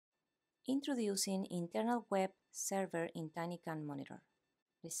Introducing internal web server in tinyCam monitor,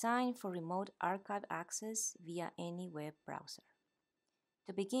 designed for remote archive access via any web browser.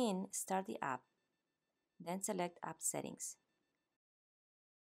 To begin, start the app, then select App Settings.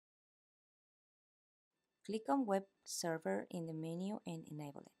 Click on Web Server in the menu and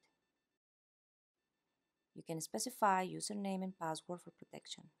enable it. You can specify username and password for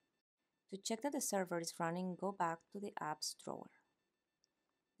protection. To check that the server is running, go back to the Apps drawer.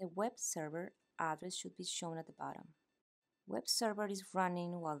 The web server address should be shown at the bottom. Web server is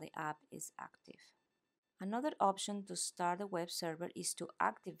running while the app is active. Another option to start the web server is to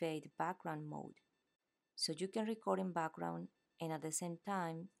activate background mode, so you can record in background and at the same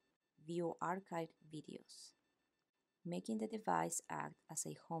time view archived videos, making the device act as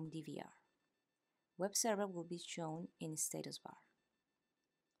a home DVR. Web server will be shown in status bar.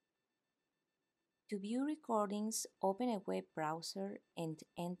 To view recordings, open a web browser and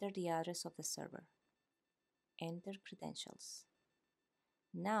enter the address of the server. Enter credentials.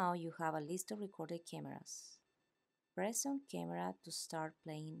 Now you have a list of recorded cameras. Press on camera to start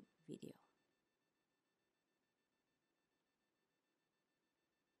playing video.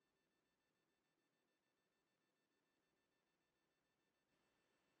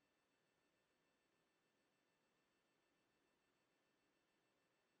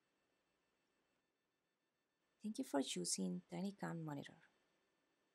 Thank you for choosing tinyCam Monitor.